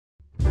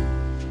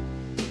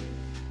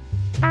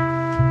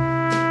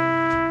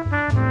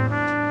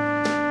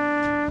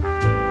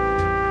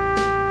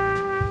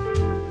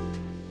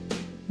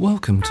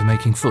Welcome to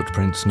Making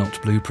Footprints,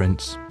 Not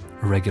Blueprints,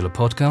 a regular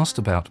podcast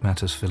about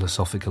matters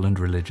philosophical and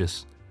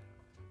religious.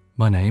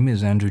 My name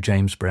is Andrew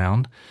James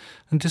Brown,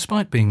 and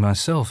despite being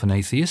myself an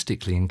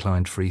atheistically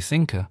inclined free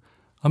thinker,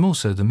 I'm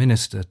also the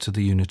minister to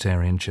the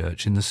Unitarian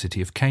Church in the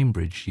city of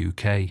Cambridge,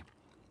 UK.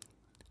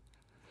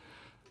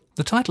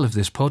 The title of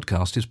this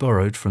podcast is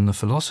borrowed from the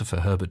philosopher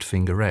Herbert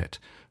Fingarette,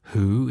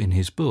 who, in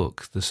his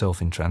book, The Self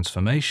in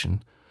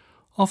Transformation,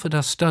 offered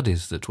us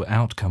studies that were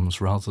outcomes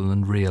rather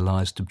than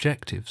realised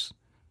objectives,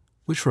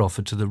 which were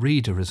offered to the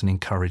reader as an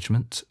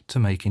encouragement to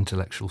make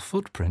intellectual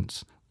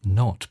footprints,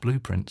 not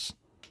blueprints.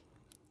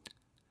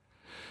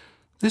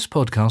 This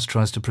podcast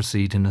tries to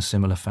proceed in a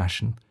similar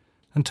fashion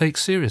and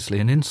takes seriously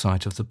an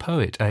insight of the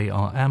poet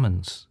A.R.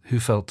 Ammons, who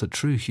felt that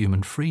true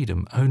human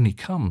freedom only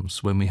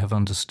comes when we have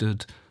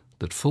understood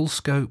that full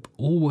scope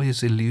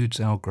always eludes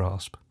our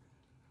grasp,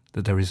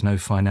 that there is no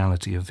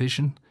finality of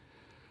vision,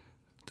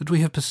 that we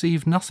have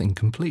perceived nothing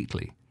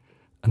completely,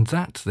 and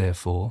that,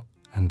 therefore,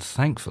 and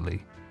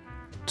thankfully,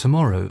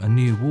 tomorrow a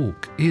new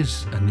walk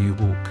is a new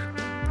walk.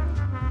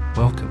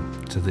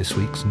 Welcome to this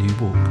week's New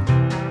Walk.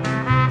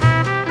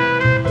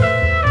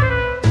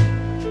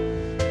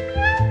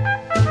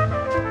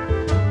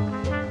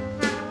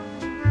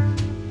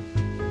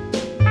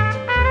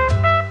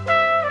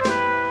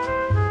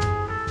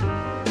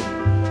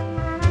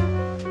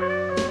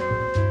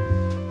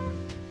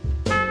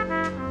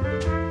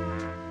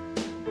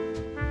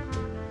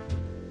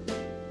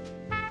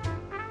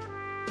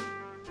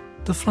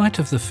 The Flight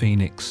of the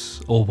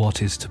Phoenix, or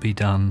What is to be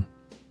Done.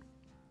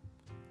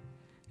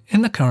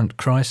 In the current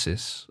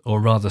crisis,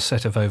 or rather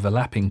set of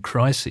overlapping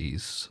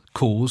crises,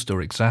 caused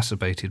or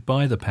exacerbated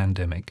by the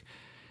pandemic,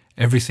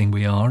 everything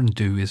we are and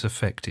do is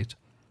affected.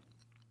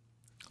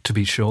 To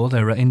be sure,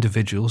 there are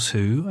individuals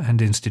who, and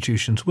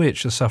institutions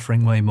which, are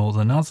suffering way more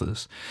than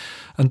others,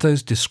 and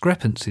those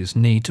discrepancies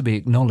need to be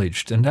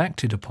acknowledged and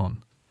acted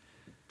upon.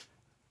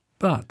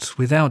 But,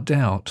 without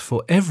doubt,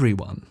 for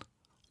everyone,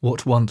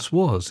 what once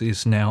was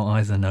is now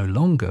either no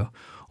longer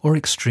or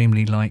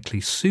extremely likely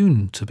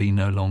soon to be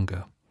no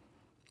longer.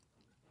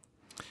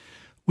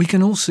 We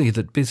can all see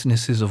that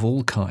businesses of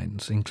all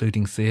kinds,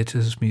 including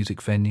theatres,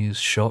 music venues,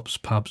 shops,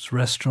 pubs,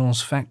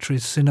 restaurants,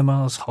 factories,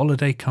 cinemas,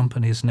 holiday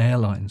companies and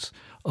airlines,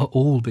 are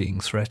all being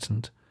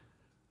threatened.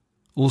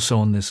 Also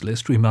on this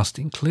list we must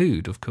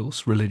include, of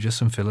course,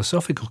 religious and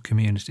philosophical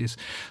communities,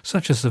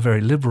 such as the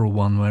very liberal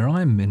one where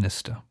I am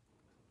minister.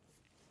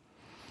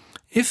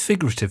 If,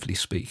 figuratively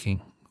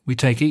speaking, we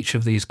take each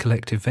of these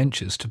collective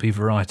ventures to be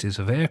varieties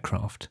of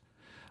aircraft,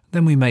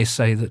 then we may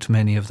say that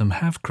many of them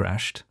have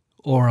crashed,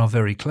 or are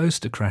very close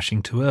to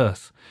crashing to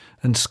Earth,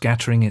 and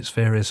scattering its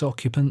various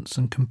occupants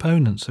and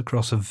components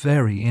across a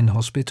very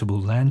inhospitable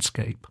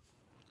landscape.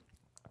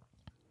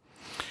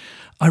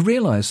 I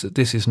realise that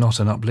this is not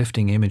an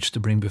uplifting image to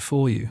bring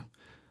before you,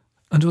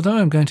 and although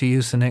I'm going to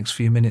use the next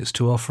few minutes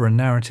to offer a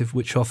narrative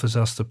which offers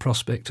us the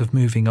prospect of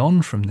moving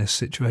on from this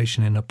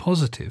situation in a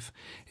positive,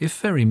 if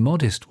very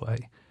modest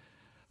way,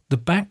 the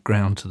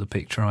background to the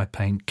picture I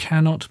paint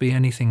cannot be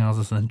anything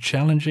other than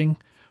challenging,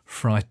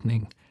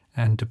 frightening,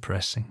 and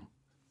depressing.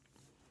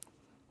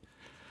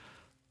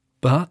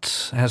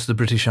 But, as the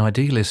British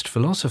idealist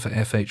philosopher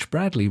F.H.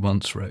 Bradley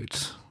once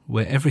wrote,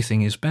 where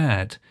everything is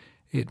bad,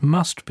 it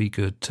must be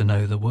good to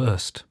know the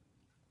worst.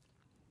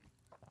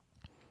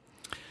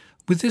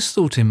 With this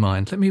thought in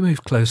mind, let me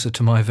move closer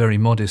to my very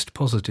modest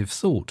positive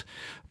thought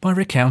by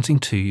recounting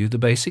to you the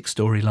basic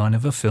storyline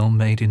of a film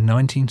made in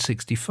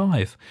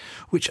 1965,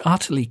 which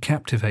utterly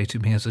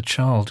captivated me as a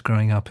child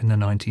growing up in the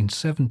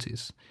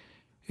 1970s.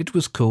 It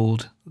was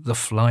called The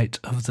Flight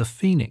of the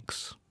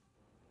Phoenix.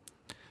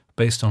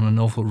 Based on a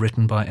novel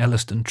written by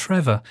Elliston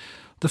Trevor,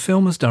 the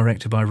film was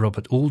directed by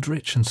Robert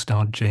Aldrich and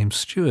starred James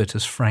Stewart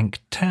as Frank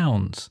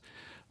Towns,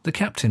 the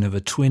captain of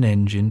a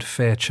twin-engined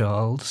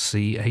Fairchild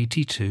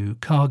C-82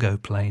 cargo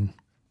plane.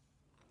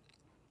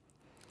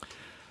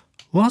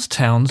 Whilst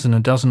Towns and a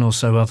dozen or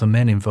so other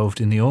men involved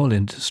in the oil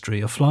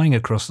industry are flying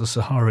across the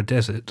Sahara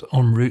Desert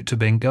en route to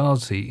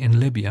Benghazi in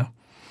Libya,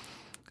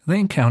 they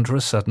encounter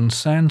a sudden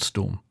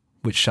sandstorm,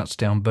 which shuts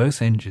down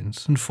both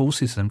engines and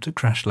forces them to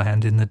crash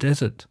land in the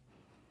desert.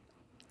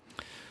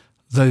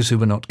 Those who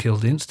were not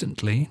killed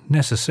instantly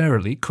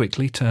necessarily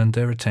quickly turned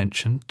their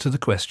attention to the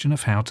question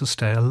of how to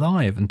stay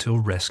alive until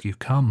rescue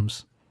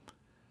comes.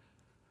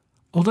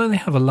 Although they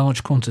have a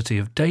large quantity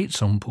of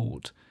dates on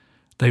board,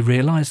 they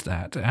realise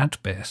that,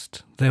 at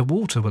best, their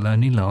water will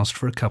only last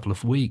for a couple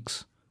of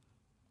weeks.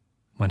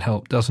 When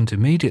help doesn't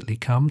immediately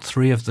come,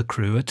 3 of the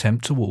crew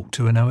attempt to walk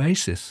to an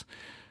oasis.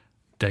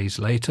 Days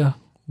later,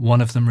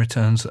 one of them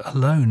returns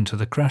alone to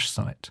the crash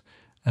site,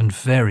 and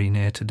very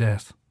near to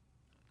death.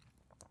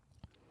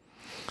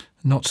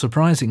 Not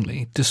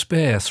surprisingly,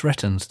 despair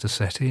threatens to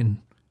set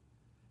in.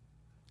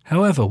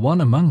 However, one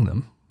among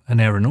them, an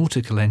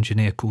aeronautical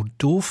engineer called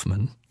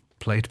Dorfman,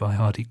 played by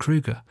Hardy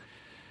Kruger,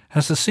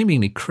 has the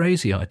seemingly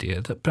crazy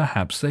idea that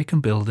perhaps they can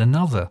build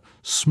another,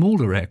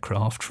 smaller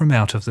aircraft from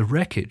out of the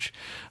wreckage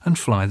and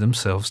fly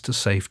themselves to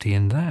safety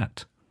in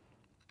that.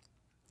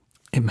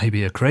 It may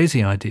be a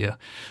crazy idea,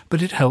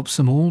 but it helps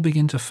them all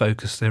begin to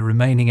focus their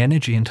remaining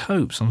energy and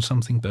hopes on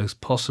something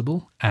both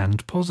possible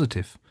and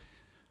positive.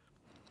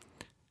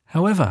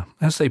 However,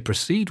 as they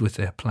proceed with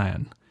their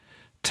plan,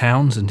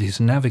 Townes and his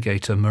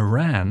navigator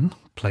Moran,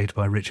 played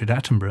by Richard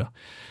Attenborough,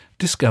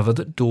 discover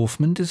that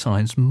Dorfman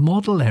designs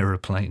model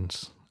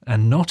aeroplanes,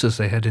 and not, as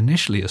they had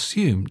initially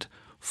assumed,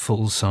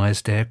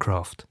 full-sized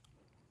aircraft.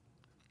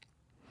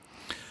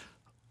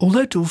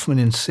 Although Dorfman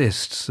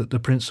insists that the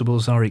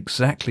principles are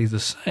exactly the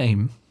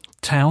same,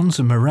 Townes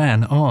and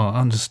Moran are,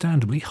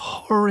 understandably,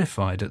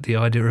 horrified at the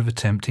idea of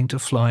attempting to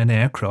fly an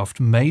aircraft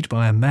made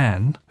by a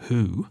man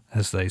who,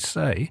 as they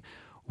say,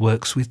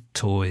 works with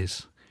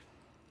toys.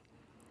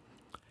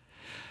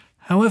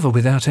 However,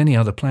 without any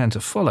other plan to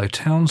follow,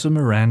 Townes and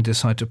Moran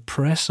decide to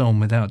press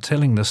on without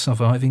telling the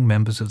surviving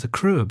members of the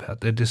crew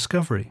about their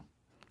discovery.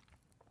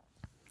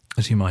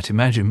 As you might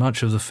imagine,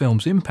 much of the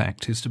film's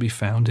impact is to be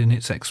found in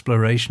its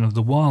exploration of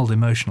the wild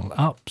emotional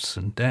ups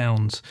and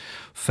downs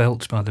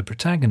felt by the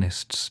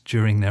protagonists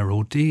during their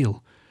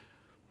ordeal.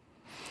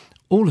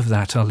 All of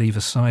that I'll leave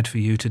aside for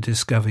you to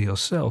discover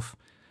yourself,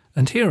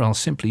 and here I'll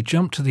simply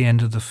jump to the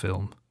end of the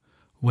film,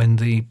 when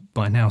the,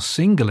 by now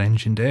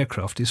single-engined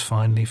aircraft is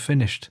finally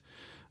finished,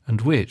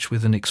 and which,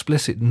 with an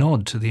explicit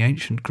nod to the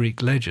ancient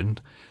Greek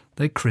legend,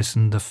 they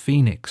christened the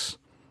Phoenix,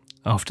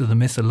 after the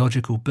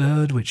mythological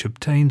bird which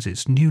obtains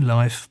its new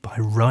life by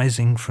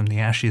rising from the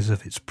ashes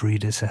of its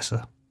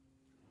predecessor.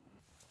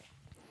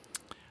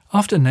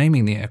 After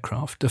naming the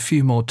aircraft, a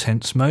few more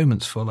tense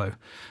moments follow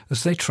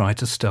as they try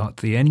to start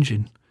the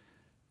engine.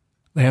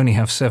 They only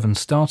have 7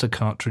 starter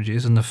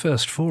cartridges and the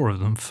first 4 of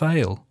them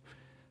fail.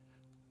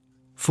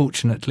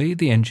 Fortunately,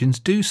 the engines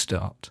do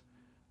start,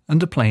 and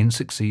the plane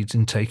succeeds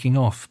in taking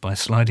off by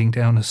sliding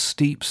down a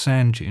steep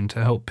sand dune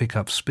to help pick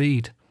up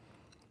speed.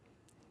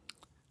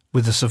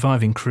 With the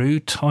surviving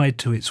crew tied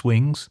to its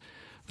wings,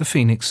 the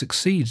Phoenix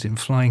succeeds in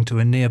flying to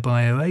a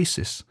nearby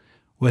oasis,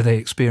 where they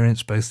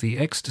experience both the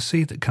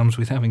ecstasy that comes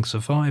with having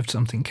survived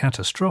something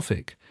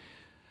catastrophic,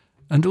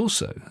 and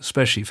also,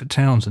 especially for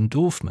Townes and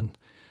Dorfman,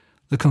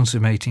 the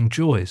consummating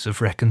joys of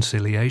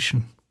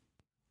reconciliation.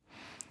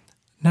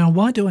 Now,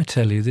 why do I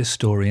tell you this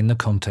story in the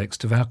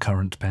context of our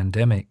current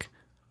pandemic?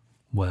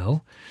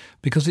 Well,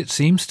 because it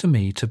seems to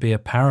me to be a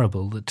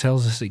parable that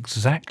tells us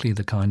exactly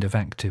the kind of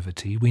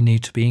activity we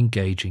need to be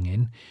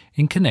engaging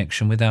in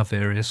connection with our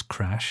various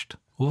crashed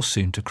or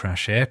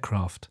soon-to-crash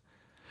aircraft,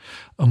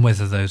 and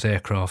whether those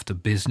aircraft are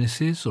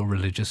businesses or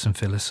religious and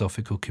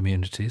philosophical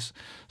communities,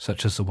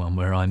 such as the one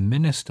where I'm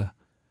minister.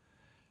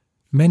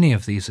 Many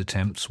of these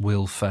attempts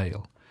will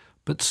fail,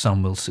 but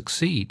some will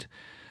succeed,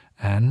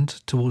 and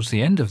towards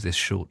the end of this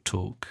short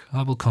talk,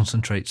 I will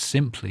concentrate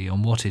simply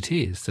on what it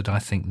is that I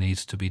think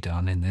needs to be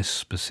done in this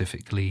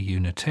specifically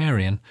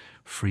Unitarian,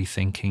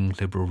 free-thinking,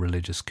 liberal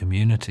religious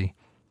community.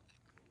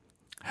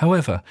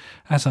 However,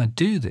 as I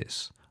do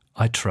this,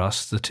 I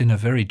trust that in a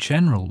very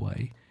general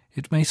way,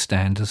 it may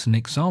stand as an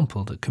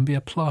example that can be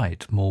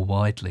applied more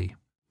widely.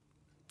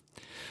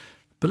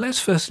 But let's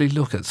firstly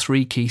look at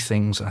 3 key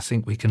things I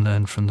think we can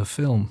learn from the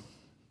film.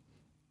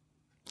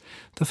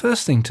 The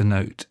first thing to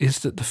note is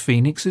that the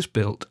Phoenix is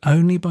built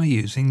only by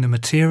using the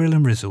material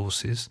and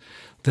resources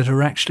that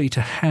are actually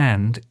to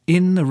hand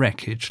in the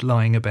wreckage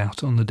lying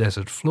about on the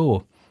desert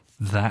floor.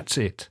 That's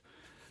it.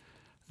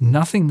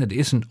 Nothing that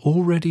isn't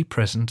already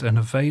present and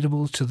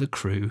available to the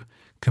crew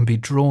can be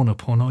drawn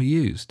upon or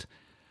used,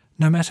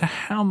 no matter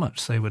how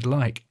much they would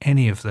like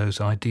any of those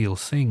ideal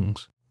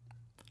things.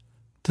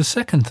 The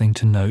second thing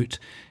to note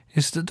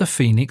is that the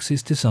Phoenix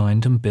is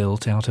designed and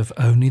built out of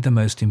only the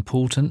most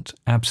important,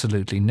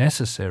 absolutely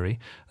necessary,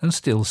 and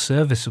still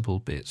serviceable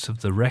bits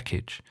of the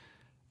wreckage,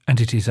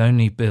 and it is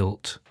only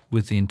built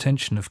with the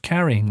intention of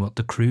carrying what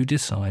the crew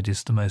decide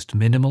is the most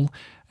minimal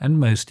and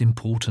most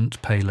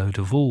important payload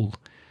of all,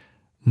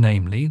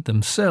 namely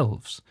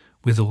themselves,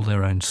 with all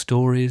their own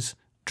stories,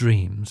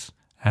 dreams,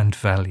 and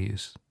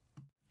values.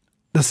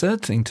 The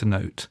third thing to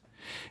note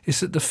is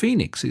that the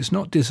Phoenix is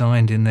not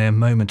designed in their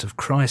moment of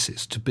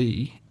crisis to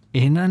be,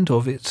 in and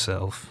of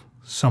itself,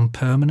 some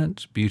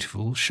permanent,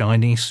 beautiful,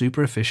 shiny,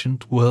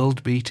 super-efficient,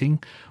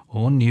 world-beating,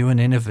 or new and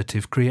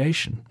innovative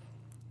creation.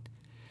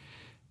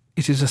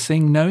 It is a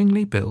thing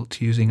knowingly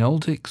built using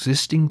old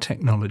existing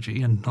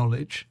technology and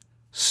knowledge,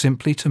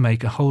 simply to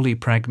make a wholly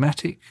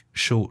pragmatic,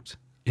 short,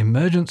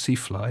 emergency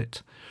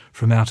flight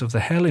from out of the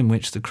hell in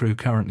which the crew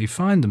currently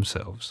find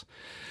themselves,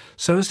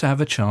 so as to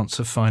have a chance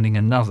of finding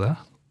another,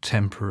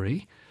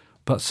 temporary,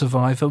 but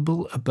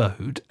survivable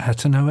abode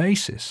at an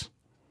oasis.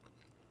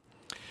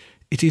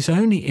 It is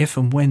only if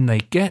and when they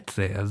get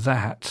there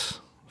that,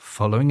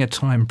 following a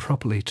time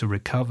properly to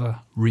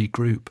recover,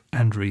 regroup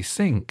and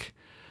rethink,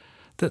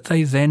 that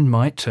they then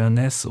might turn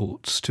their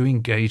thoughts to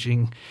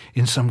engaging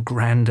in some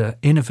grander,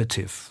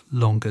 innovative,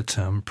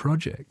 longer-term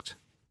project.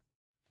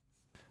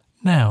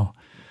 Now,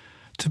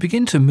 to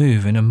begin to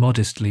move in a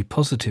modestly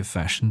positive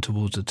fashion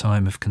towards a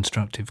time of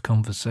constructive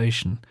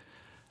conversation,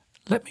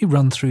 Let me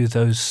run through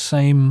those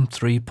same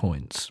 3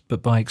 points,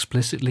 but by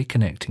explicitly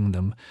connecting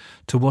them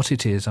to what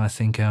it is I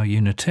think our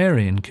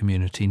Unitarian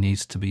community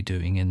needs to be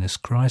doing in this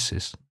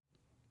crisis.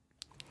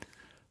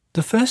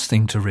 The first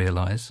thing to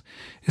realise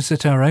is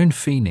that our own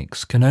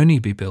phoenix can only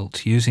be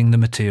built using the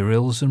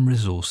materials and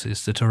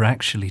resources that are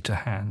actually to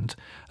hand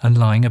and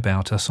lying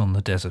about us on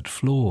the desert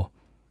floor.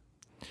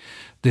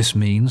 This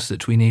means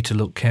that we need to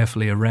look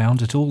carefully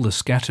around at all the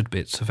scattered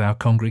bits of our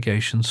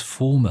congregation's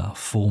former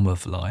form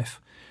of life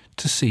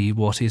to see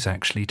what is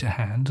actually to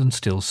hand and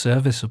still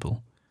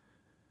serviceable.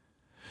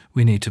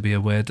 We need to be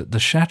aware that the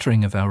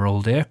shattering of our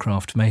old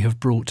aircraft may have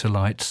brought to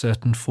light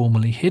certain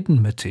formerly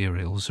hidden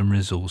materials and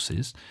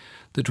resources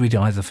that we'd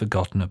either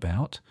forgotten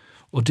about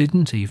or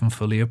didn't even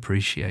fully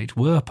appreciate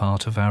were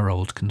part of our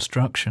old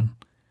construction.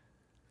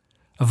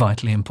 A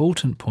vitally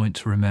important point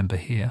to remember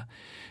here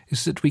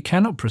is that we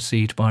cannot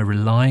proceed by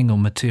relying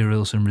on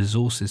materials and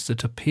resources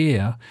that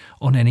appear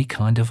on any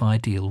kind of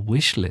ideal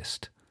wish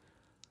list.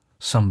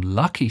 Some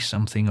lucky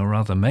something or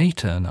other may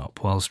turn up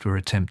whilst we're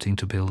attempting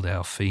to build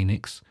our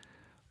phoenix,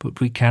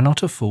 but we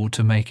cannot afford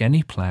to make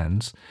any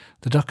plans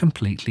that are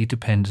completely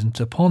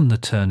dependent upon the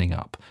turning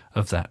up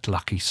of that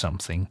lucky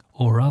something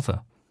or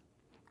other.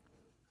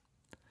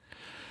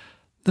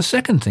 The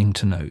second thing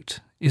to note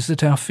is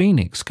that our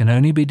phoenix can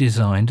only be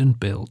designed and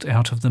built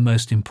out of the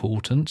most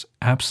important,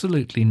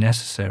 absolutely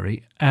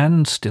necessary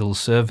and still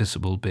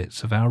serviceable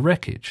bits of our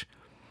wreckage,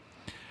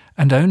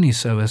 and only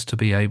so as to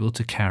be able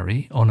to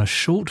carry on a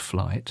short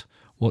flight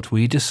what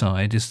we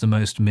decide is the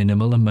most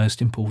minimal and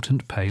most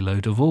important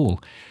payload of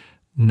all,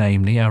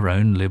 namely our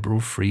own liberal,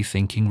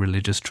 free-thinking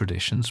religious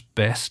traditions'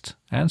 best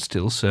and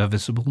still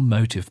serviceable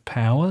motive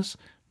powers,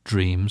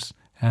 dreams,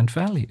 and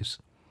values.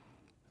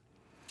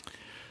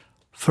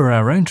 For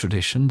our own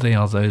tradition, they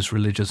are those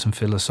religious and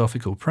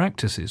philosophical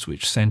practices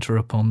which centre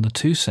upon the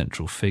two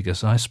central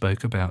figures I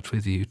spoke about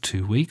with you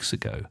 2 weeks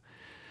ago,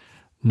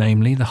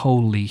 namely the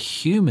wholly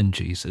human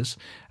Jesus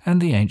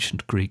and the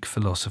ancient Greek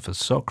philosopher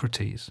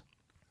Socrates.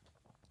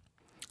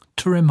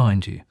 To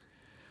remind you,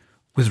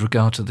 with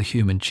regard to the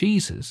human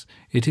Jesus,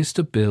 it is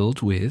to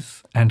build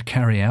with and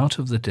carry out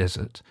of the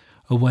desert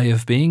a way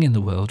of being in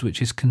the world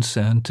which is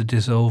concerned to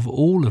dissolve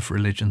all of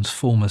religion's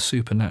former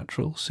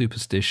supernatural,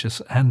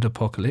 superstitious and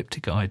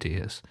apocalyptic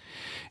ideas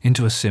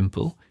into a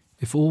simple,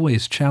 if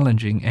always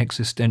challenging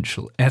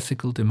existential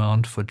ethical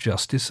demand for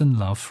justice and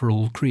love for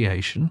all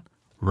creation,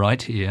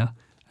 right here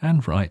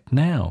and right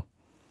now.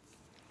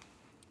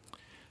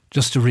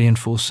 Just to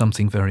reinforce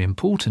something very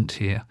important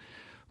here,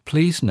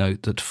 please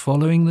note that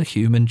following the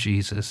human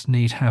Jesus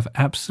need have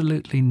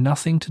absolutely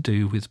nothing to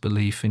do with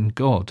belief in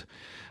God,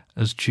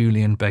 as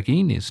Julian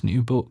Baggini's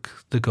new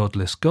book, The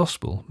Godless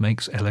Gospel,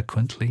 makes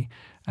eloquently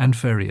and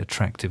very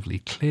attractively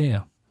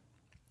clear.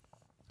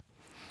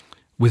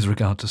 With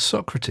regard to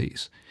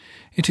Socrates,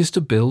 it is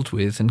to build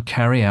with and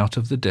carry out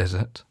of the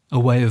desert a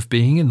way of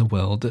being in the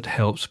world that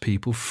helps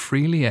people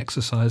freely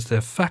exercise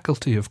their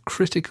faculty of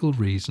critical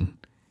reason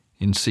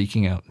in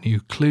seeking out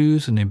new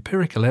clues and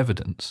empirical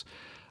evidence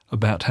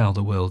about how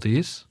the world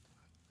is,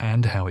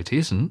 and how it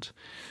isn't,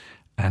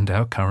 and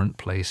our current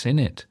place in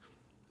it.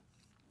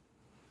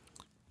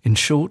 In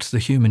short, the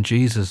human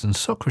Jesus and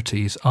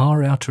Socrates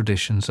are our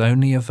tradition's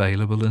only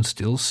available and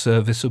still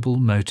serviceable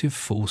motive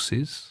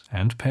forces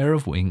and pair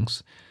of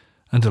wings,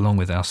 and along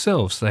with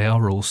ourselves they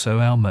are also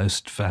our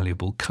most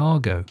valuable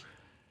cargo.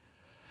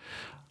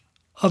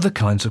 Other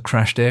kinds of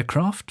crashed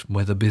aircraft,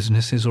 whether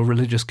businesses or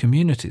religious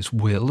communities,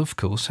 will, of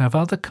course, have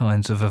other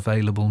kinds of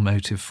available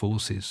motive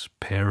forces,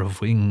 pair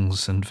of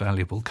wings and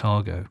valuable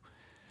cargo.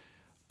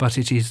 But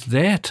it is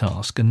their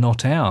task and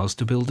not ours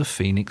to build a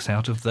phoenix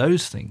out of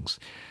those things.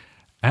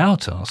 Our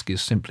task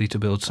is simply to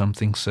build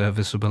something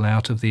serviceable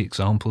out of the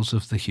examples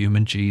of the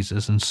human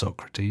Jesus and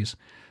Socrates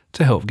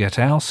to help get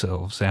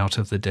ourselves out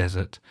of the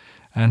desert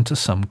and to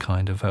some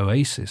kind of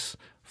oasis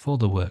for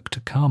the work to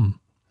come.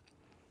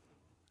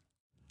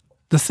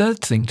 The third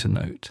thing to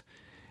note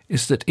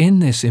is that in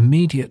this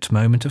immediate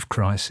moment of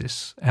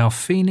crisis, our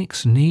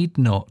phoenix need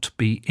not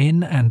be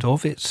in and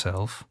of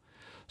itself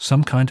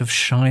some kind of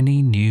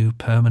shiny, new,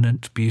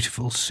 permanent,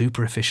 beautiful,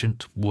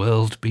 super-efficient,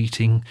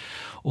 world-beating,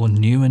 or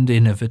new and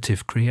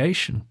innovative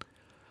creation.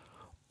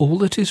 All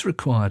that is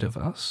required of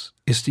us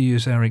is to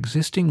use our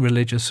existing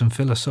religious and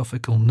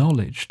philosophical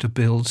knowledge to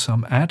build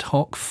some ad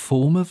hoc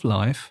form of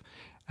life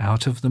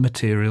out of the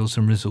materials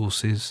and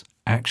resources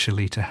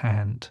actually to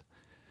hand.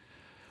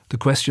 The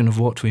question of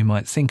what we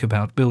might think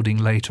about building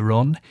later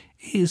on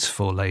is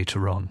for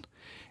later on,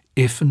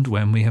 if and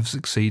when we have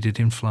succeeded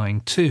in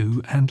flying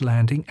to and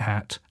landing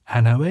at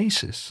an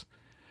oasis,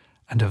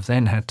 and have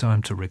then had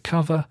time to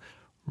recover,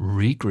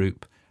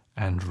 regroup,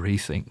 and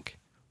rethink.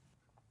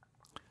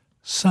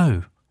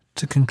 So,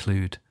 to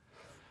conclude,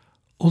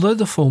 although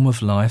the form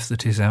of life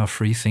that is our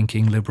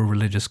free-thinking liberal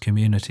religious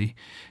community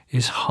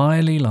is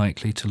highly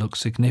likely to look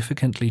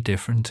significantly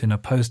different in a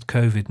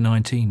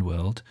post-COVID-19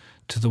 world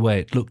to the way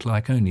it looked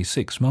like only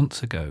 6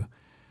 months ago,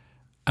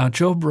 our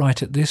job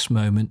right at this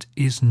moment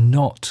is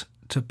not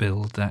to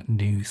build that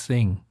new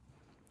thing.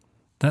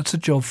 That's a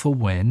job for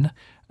when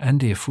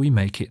and if we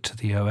make it to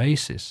the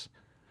oasis.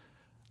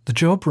 The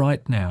job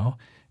right now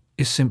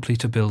is simply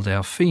to build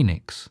our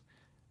Phoenix,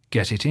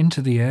 get it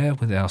into the air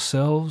with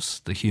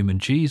ourselves, the human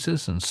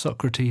Jesus and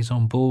Socrates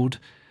on board,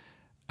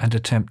 and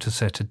attempt to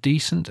set a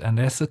decent and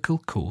ethical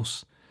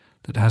course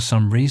that has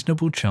some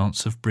reasonable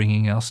chance of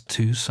bringing us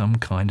to some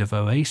kind of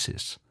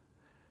oasis.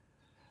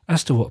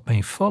 As to what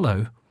may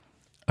follow,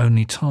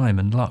 only time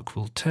and luck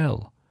will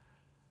tell.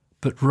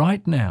 But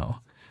right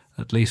now,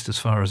 at least as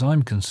far as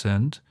I'm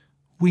concerned,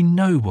 we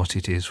know what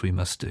it is we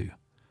must do.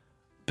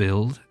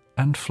 Build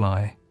and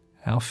fly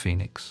our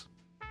Phoenix.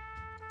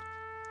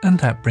 And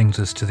that brings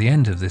us to the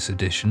end of this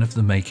edition of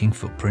the Making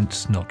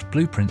Footprints, Not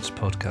Blueprints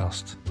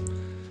podcast.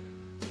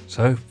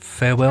 So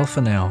farewell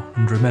for now,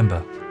 and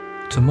remember,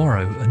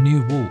 tomorrow a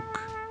new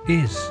walk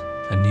is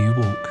a new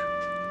walk.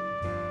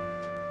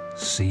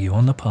 See you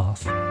on the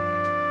path.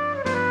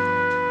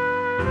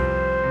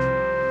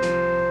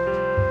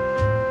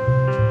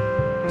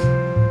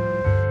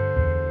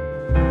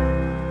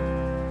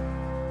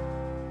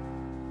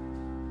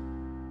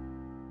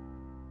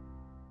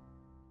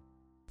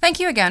 Thank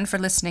you again for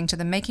listening to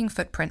the Making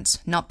Footprints,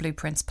 Not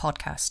Blueprints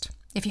podcast.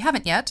 If you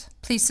haven't yet,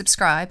 please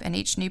subscribe and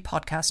each new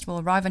podcast will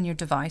arrive on your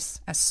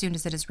device as soon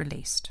as it is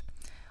released.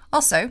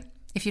 Also,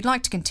 if you'd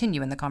like to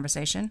continue in the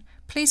conversation,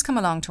 please come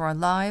along to our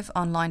live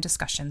online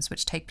discussions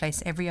which take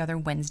place every other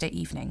Wednesday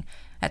evening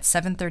at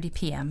 7:30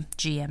 p.m.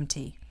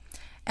 GMT.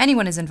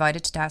 Anyone is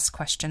invited to ask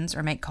questions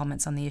or make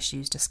comments on the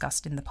issues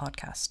discussed in the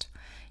podcast.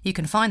 You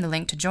can find the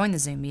link to join the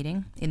Zoom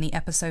meeting in the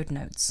episode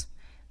notes.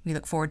 We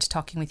look forward to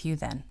talking with you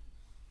then.